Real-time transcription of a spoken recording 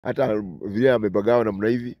hata vile amebagawa namna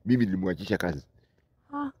hivi, mimi nilimwachisha kazi.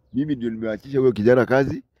 Ah. Mimi ndio nimeachisha huyo kijana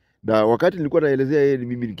kazi, na wakati nilikuwa naelezea yeye, ni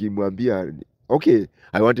mimi nikimwambia okay,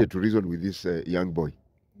 I wanted to reason with this young boy.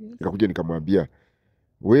 Yes. Nikakuja nikamwambia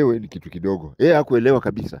wewe ni kitu kidogo. Yeye hakuelewa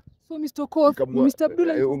kabisa. So Mr. Okoth, Mr.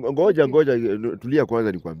 Abdul, Ngoja tulia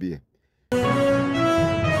kwanza nikwambie.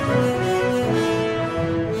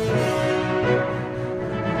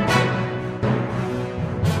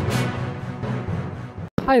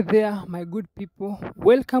 Hi there, my good people.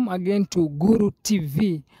 Welcome again to Guru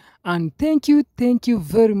TV, and thank you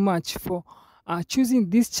very much for choosing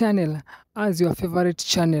this channel as your favorite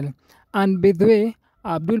channel. And by the way,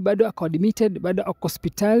 Abdul bado ako admitted, bado ako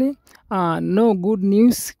hospitali. No good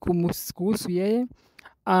news kuhusu yeye,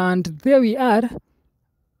 and there we are.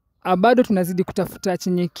 Bado tunazidi kutafuta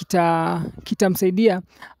chenye kitamsaidia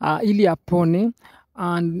ili apone.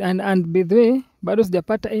 And by the way, bado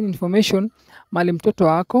sijapata any information mali mtoto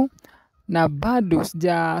wako, na bado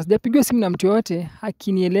sijapigiwa simu na mtu yote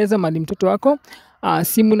akinieleza mali mtoto wako.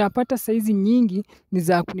 Simu napata saizi nyingi ni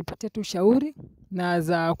za kunipatia tu ushauri na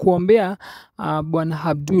za kuombea bwana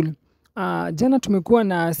Abdul. Jana tumekuwa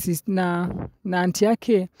na aunti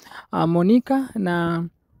yake Monica na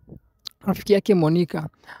rafiki yake Monica.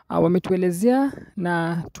 Wametuelezea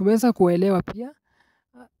na tumeweza kuelewa pia.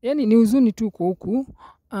 Yani ni huzuni tu kwa huku.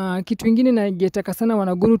 Kitu kingine nagetaka sana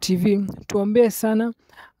wana Guru TV, tuombee sana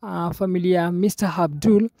familia Mr.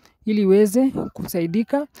 Abdul ili weze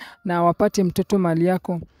kusaidika na wapate mtoto mali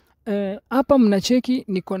yako. Hapa mnacheki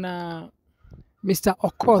niko na Mr.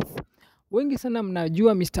 Okoth. Wengi sana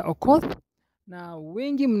mnajua Mr. Okoth, na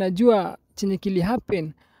wengi mnajua chenye kili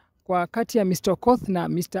happen kwa kati ya Mr. Okoth na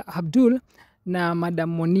Mr. Abdul na Madam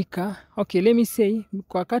Monica. Okay, let me say,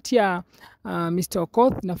 kwa kati ya Mr.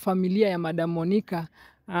 Okoth na familia ya Madam Monica,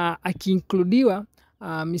 akiinkludiwa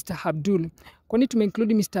Mr. Abdul. Kwani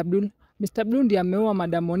tumeinclude Mr. Abdul? Mr. Abdul ndiye ameoa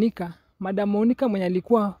Madam Monica. Madam Monica mwenye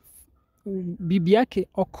alikuwa bibi yake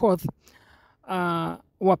Okoth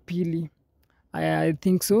wa pili. I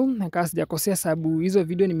think so. Nakaa sijakosea sababu hizo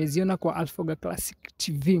video nimeziona kwa Alpha Classic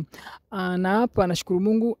TV. Na hapa nashukuru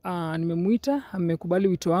Mungu, nimemuita, amekubali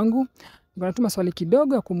wito wangu. Niko na swali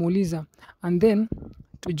kidogo ya kumuuliza and then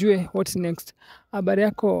tujue what's next. Habari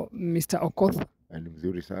yako Mr. Okoth? Ni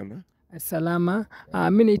mzuri sana. Salama.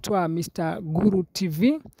 Mimi naitwa Mr. Guru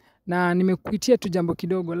TV na nimekuitia tu jambo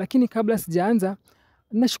kidogo, lakini kabla sijaanza,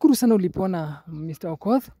 nashukuru sana ulipona Mr.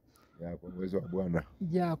 Okoth. Ya, kwa uwezo wa Bwana.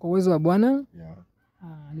 Ya, kwa uwezo wa Bwana. Ya.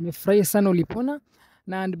 Nimefurahi sana ulipona.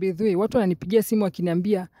 Na by the way, watu wananipigia simu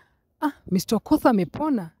wakiniambia, Mr. Okoth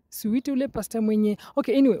amepona. Siuite ule pastor mwenye.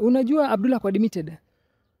 Okay, anyway, unajua Abdul ako admitted?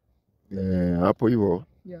 Hapo hivyo.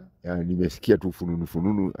 Yeah. Ya, nimesikia tu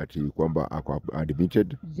fununu ati kwamba ako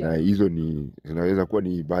admitted. Yeah. Na hizo zinaweza kuwa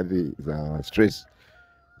ni baadhi za stress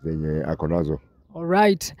zenye ako nazo.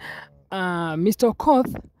 Alright. Mr.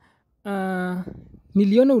 Okoth,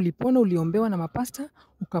 niliona ulipona, uliombewa na mapasta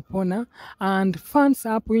ukapona, and fans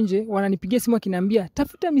hapo nje wananipigia simu wakiniambia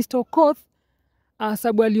tafuta Mr. Okoth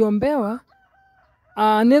sababu aliombewa,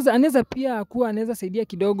 anaweza pia kuwa anaweza saidia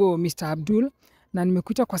kidogo Mr. Abdul, na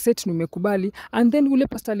nimekuita kwa set, nimekubali. And then ule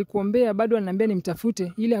pastor alikuombea bado ananiambia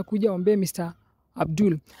nimtafute ili akuja ombee Mr.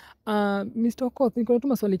 Abdul. Mr. Okoth, niko na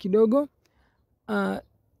maswali kidogo.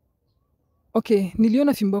 Okay,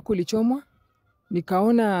 niliona fimbo yako ilichomwa,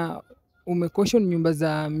 nikaona umecaution nyumba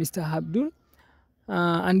za Mr. Abdul.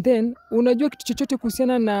 And then unajua kitu chochote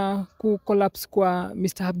kuhusiana na kucollapse kwa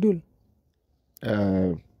Mr. Abdul?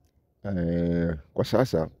 Kwa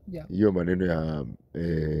sasa hiyo maneno ya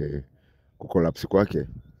kucollapse kwake,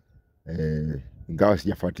 ingawa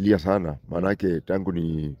sijafuatilia sana, maanake tangu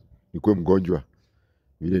nikuwe mgonjwa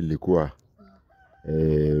vile nilikuwa,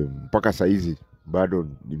 mpaka saizi bado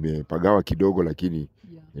nimepagawa kidogo, lakini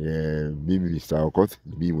mimi Mr. Okoth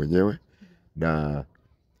ni mimi mwenyewe, na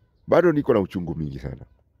bado niko na uchungu mingi sana.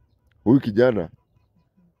 Huyu kijana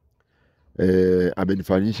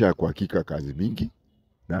amenifanyisha kwa hakika kazi mingi,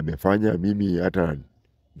 na amefanya mimi hata,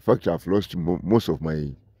 in fact I've lost most of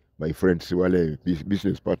my friends, wale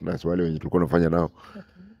business partners wale wenye tulikuwa tunafanya nao.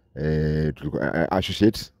 Tulikuwa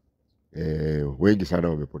associates, wengi sana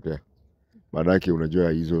wamepotea. Maanake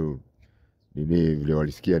unajua hizo nini vile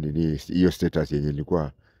walisikia nini hiyo status yenye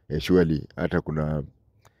nilikuwa, surely hata kuna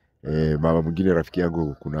mama mwingine rafiki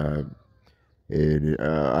yangu kuna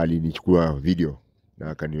alinichukua video na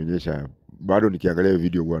akanionyesha, bado nikiangalia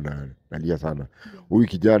video huwa nalia sana. Huyu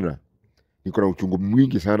kijana niko na uchungu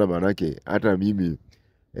mwingi sana, maanake hata mimi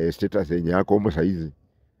status yenye yako homo saizi,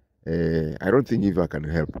 I don't think if I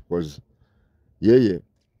can help, because yeye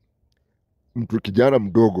mtu kijana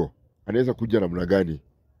mdogo anaweza kuja namna gani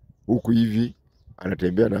huku hivi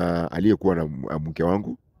anatembea na aliyekuwa na mke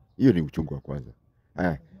wangu. Hiyo ni uchungu wa kwanza.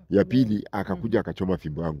 Haya, ya pili akakuja akachoma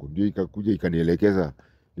fimbo yangu, ndio ikakuja ikanielekeza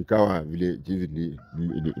nikawa vile jinsi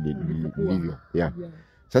nilivyo. Yeah.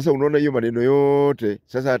 Sasa unaona hiyo maneno yote,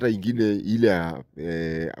 sasa hata ingine ile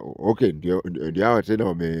okay, ndio hawa tena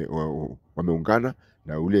wameungana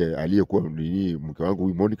na ule aliyekuwa nini mke wangu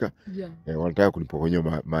huyu Monica. Wanataka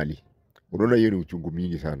kunipokonya mali. Unaona hiyo ni uchungu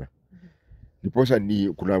mingi sana. Niposa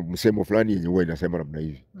kuna msemo fulani yenye huwa inasema namna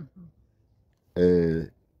hivi.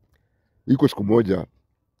 Iko siku moja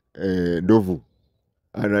ndovu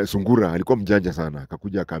sungura alikuwa mjanja sana,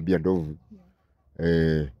 akakuja akaambia ndovu,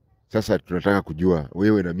 sasa tunataka kujua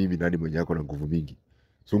wewe na mimi nani mwenye ako na nguvu mingi.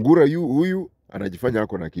 Sungura huyu anajifanya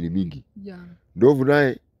ako na akili mingi. Ndovu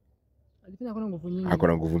naye alifanya ako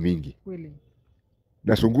na nguvu mingi. Kweli.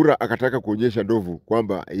 Na sungura akataka kuonyesha ndovu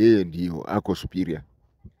kwamba yeye ndio ako superior.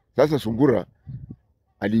 Sasa sungura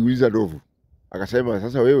aliuliza ndovu, akasema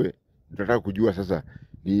sasa wewe tunataka kujua sasa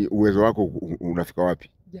ni uwezo wako unafika wapi?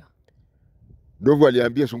 Ndovu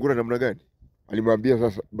aliambia sungura namna gani? Alimwambia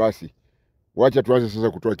sasa basi wacha tuanze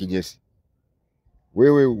sasa kutoa kinyesi.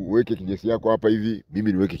 Wewe uweke kinyesi yako hapa hivi,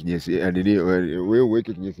 mimi niweke kinyesi wewe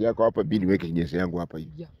uweke kinyesi yako hapa, mimi niweke kinyesi yangu hapa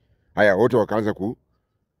hivi. Haya, wote wakaanza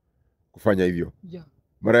kufanya hivyo.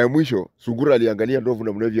 Mara ya mwisho sungura aliangalia ndovu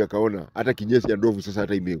na mlevi akaona hata kinyesi ya ndovu sasa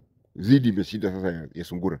hata imeshinda sasa ya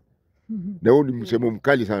sungura. Na huo ni msemo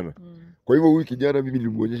mkali sana. Kwa hivyo huyu kijana mimi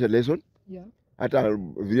nilimuonyesha lesson. Hata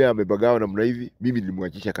vile amebagawa namna hivi, mimi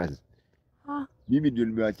nilimwachisha kazi. Mimi ndio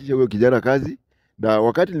nimeachisha huyo kijana kazi, na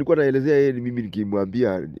wakati nilikuwa naelezea yeye mimi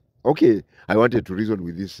nikimwambia okay, I wanted to reason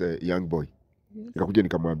with this young boy. Nikakuja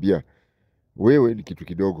nikamwambia wewe ni kitu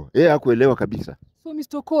kidogo. Yeye hakuelewa kabisa. So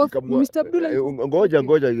Mr. Okoth, Mr. Abdul,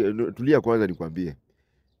 ngoja tulia kwanza nikwambie.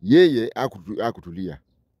 Yeye hakutulia.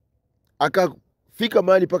 Akafika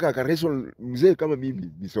mahali paka akareson mzee kama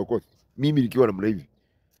mimi Mr. Okoth. Mimi nikiwa namna hivi.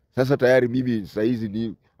 Sasa tayari mimi saa hizi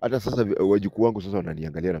ni hata sasa wajukuu wangu sasa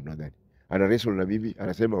wananiangalia namna gani. Ana wrestle na mimi,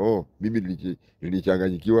 anasema mimi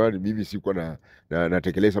nilichanganyikiwa, mimi sikuwa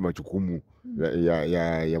natekeleza majukumu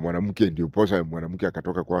ya mwanamke, ndio posa mwanamke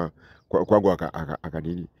akatoka kwangu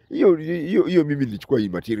akanini. Hiyo mimi nilichukua hii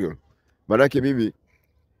material. Manake mimi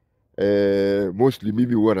mostly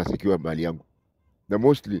mimi huwa nasikiwa mali yangu. Na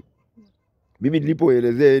mostly mimi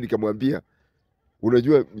nilipoelezea nikamwambia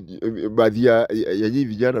unajua baadhi ya nyinyi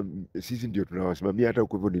vijana sisi ndio tunawasimamia hata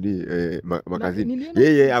huko hivyo nini makazini.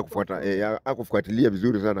 Yeye hakufuatilia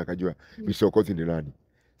vizuri sana akajua Mr. Okoth ni nani.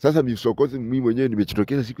 Sasa Mr. Okoth mimi mwenyewe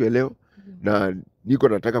nimejitokeza siku ya leo na niko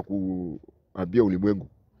nataka kuambia ulimwengu.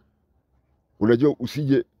 Unajua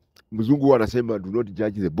usije, mzungu anasema do not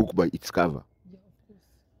judge the book by its cover.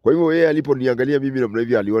 Kwa hivyo yeye aliponiangalia mimi namna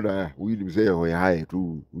hivi aliona huyu ni mzee hoya haye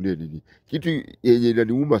tu ule nini. Kitu yenye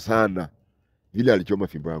inaniuma sana vile alichoma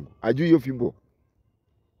fimbo yangu. Ajui hiyo fimbo.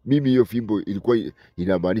 Mimi hiyo fimbo ilikuwa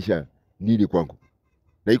inamaanisha nini kwangu.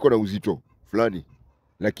 Na iko na uzito fulani.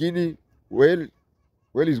 Lakini well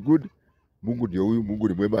is good. Mungu ndio huyu, Mungu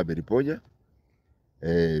ni mwema ameniponya.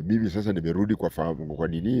 Mimi sasa nimerudi kwa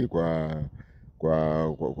nini kwa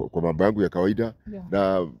mambo yangu ya kawaida.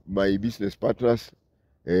 Na my business partners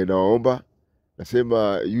nawaomba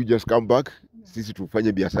nasema you just come back. Sisi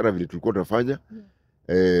tufanye biashara vile tulikuwa tunafanya.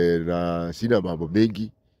 Na sina mambo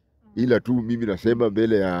mengi ila tu mimi nasema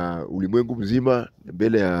mbele ya ulimwengu mzima,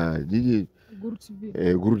 mbele ya nyinyi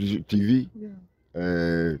Guru TV,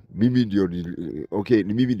 mimi ndio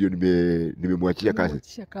mimi ndio nimemwachia kazi.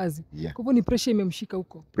 Kwa hivyo ni pressure imemshika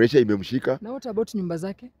huko. Pressure imemshika. Na what about nyumba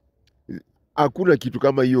zake? Hakuna kitu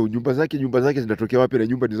kama hiyo. Nyumba zake zinatokea wapi na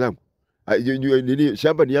nyumba ni zangu? Nini,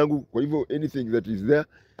 shamba ni yangu. Kwa hivyo anything that is there,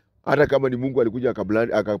 hata kama ni Mungu alikuja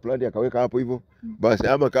akaplant akaweka hapo hivyo basi,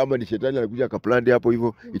 ama kama ni shetani alikuja akaplant hapo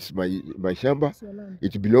hivyo, it's my shamba,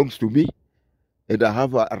 it belongs to me and I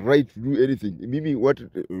have a right to do anything. Mimi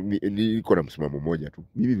niko na msimamo mmoja tu.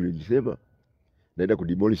 Mimi vile nilisema naenda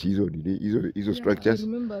kudemolish hizo structures.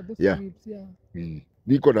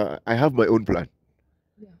 Niko na I have my own plan.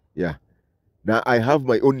 Na I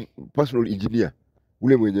have my own personal engineer.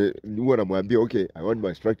 Ule mwenye huwa namwambia okay, I want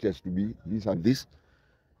my structures to be this and this.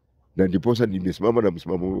 Na ndiposa nimesimama na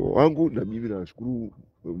msimamo wangu, na mimi nashukuru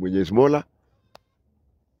Mwenyezi Mola.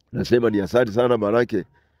 Nasema ni asante sana, manake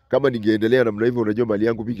kama ningeendelea namna hivyo unajua mali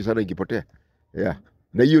yangu mingi sana ingepotea.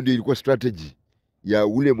 Na hiyo ndio ilikuwa strategy ya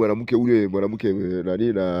ule mwanamke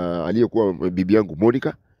nani na aliyekuwa bibi yangu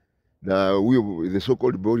Monica, na huyo the so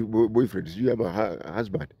called boyfriend sio ama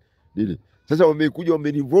husband. Nini? Sasa wamekuja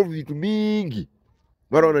wameinvolve vitu mingi.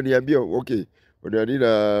 Mara wananiambia okay, nani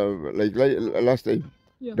na like last time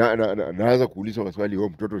naanza kuuliza maswali,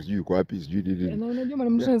 mtoto sijui yuko wapi, sijui nini. Na unajua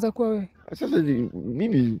mwana mtoto anaweza kuwa wewe. Sasa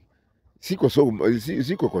mimi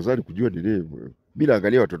siko kwa zani kujua nini. Mimi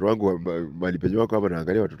naangalia watoto wangu mahali penye wako, hapa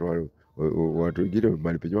naangalia watoto watu wengine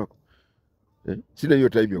mahali penye wako. Sina hiyo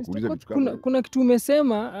time ya kuuliza vitu kama. Kuna kitu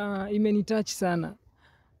umesema imenitouch sana.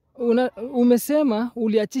 Umesema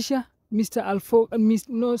uliachisha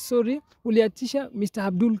uliachisha Mr.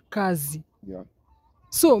 Abdul kazi. Yeah.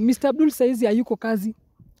 So Mr. Abdul saizi hayuko kazi?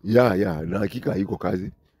 Yeah, na hakika hayuko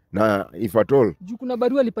kazi. Na if at all, juu kuna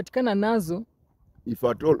barua alipatikana nazo. If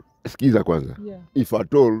at all, sikiza kwanza. Yeah. If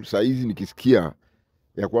at all saizi nikisikia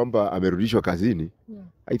ya kwamba amerudishwa kazini, yeah.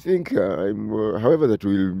 I think however that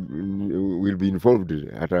will be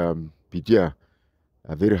involved, atapitia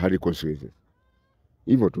a very hard consequences.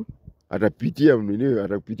 Hivyo tu.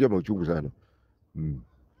 Atapitia mauchungu sana.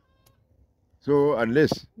 So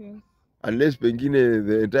unless pengine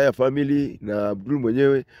the entire family na Abdul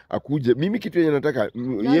mwenyewe akuje, mimi kitu yenye nataka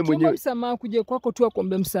yeye mwenyewe msamaha, kuje kwako tu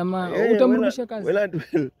akombe msamaha, utamrudisha kazi.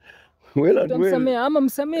 Utamsamea ama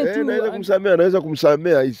msamee tu? Naweza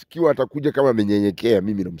kumsamea ikiwa atakuja kama amenyenyekea,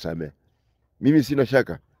 mimi namsamea. Mimi sina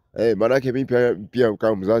shaka. Maana yake mimi pia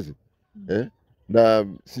kama mzazi. Na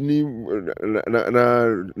sini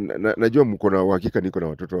najua mko na uhakika niko na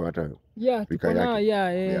watoto hata rika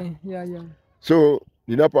yake. So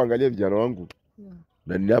ninapoangalia vijana wangu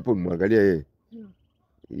na ninapomwangalia yeye,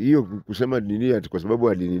 hiyo kusema nini ati kwa sababu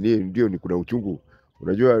alinini ndio ni kuna uchungu.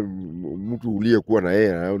 Unajua mtu uliyekuwa na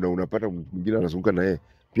yeye na unapata mwingine anazunguka na yeye,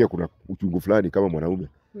 pia kuna uchungu fulani kama mwanaume.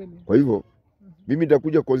 Kwa hivyo mimi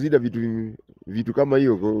nitakuja consider vitu kama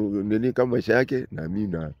hiyo nini kama maisha yake, na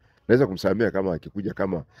mimi naweza kumsamea kama akikuja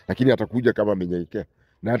kama, lakini atakuja kama amenyenyekea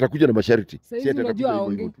na atakuja na masharti. Si atakuja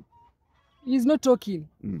hivyo. He is not talking.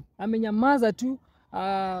 Amenyamaza tu.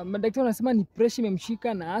 Madaktari wanasema ni pressure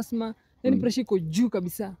imemshika na asthma, yani pressure iko juu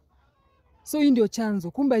kabisa. So hii ndio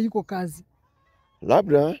chanzo, kumbe yuko kazi.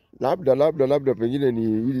 Labda pengine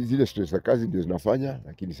ni zile stress za kazi ndio zinafanya,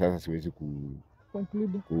 lakini sasa siwezi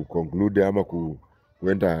conclude ama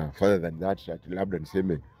kuenda further than that. Labda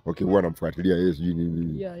niseme okay, huwa namfuatilia yeye sijui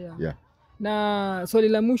nini. Yeah. Na swali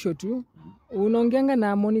la mwisho tu, unaongeanga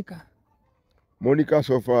na Monica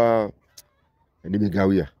so far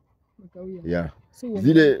nimegawia. Yeah. So,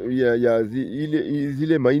 zile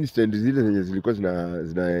my instant zile zenye zilikuwa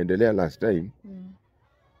zinaendelea last time.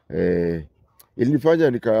 Ilinifanya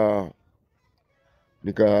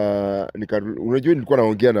unajua nilikuwa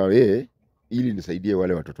naongea na yeye ili nisaidie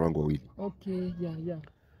wale watoto wangu wawili. Okay, yeah.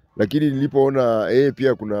 Lakini nilipoona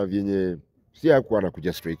pia kuna vyenye si hakuwa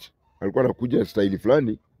anakuja straight. Alikuwa anakuja style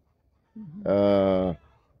fulani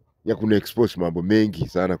ya kuna expose mambo mengi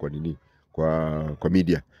sana kwa nini kwa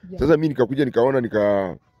media. Yeah. Sasa mimi nikakuja nikaona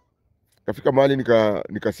nikafika mahali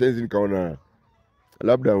sense nikaona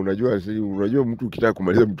labda unajua mtu ukitaka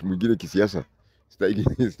kumaliza mtu mwingine kisiasa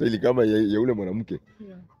style kama ya ule mwanamke.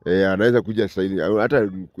 Yeah. Anaweza kuja style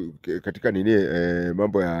hata katika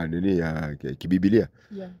mambo ya ya kibiblia.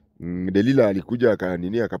 Yeah. Delila alikuja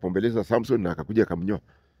akapombeleza Samson na akakuja akamnyoa.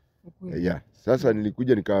 Okay. Yeah. Sasa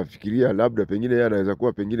nilikuja nikafikiria labda pengine yeye anaweza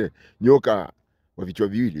kuwa pengine nyoka wa vichwa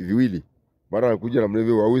viwili. Mara anakuja na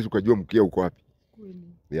mlevi, hauwezi kujua mkia uko wapi.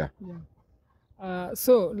 Yeah.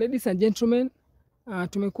 So ladies and gentlemen,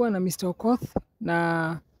 tumekuwa na Mr. Okoth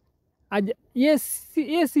na yes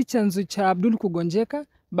si chanzo cha Abdul kugonjeka,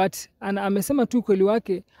 but amesema tu kweli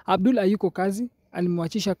wake. Abdul hayuko kazi,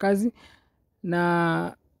 alimwachisha kazi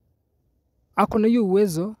na ako na hiyo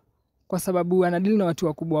uwezo kwa sababu anadili na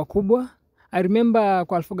watu wakubwa. I remember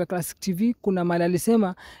kwa Alfoga Classic TV kuna mali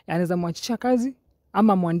alisema anaweza mwachisha kazi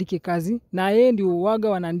ama muandike kazi, na yeye ndio waga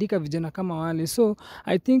wanaandika vijana kama wale. So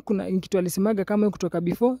I think kuna kitu alisemaga kama kutoka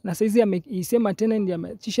before, na saizi ameisema tena ndio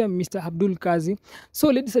ameachisha Mr. Abdul kazi.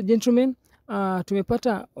 So ladies and gentlemen,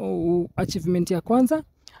 tumepata achievement ya kwanza,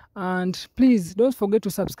 and please don't forget to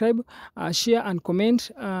subscribe, share and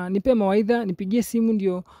comment. Nipe mawaidha, nipigie simu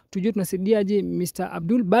ndio tujue tunasaidiaje Mr.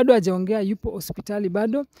 Abdul. Bado hajaongea, yupo hospitali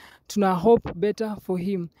bado. Tuna hope better for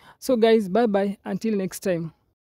him. So guys, bye until next time.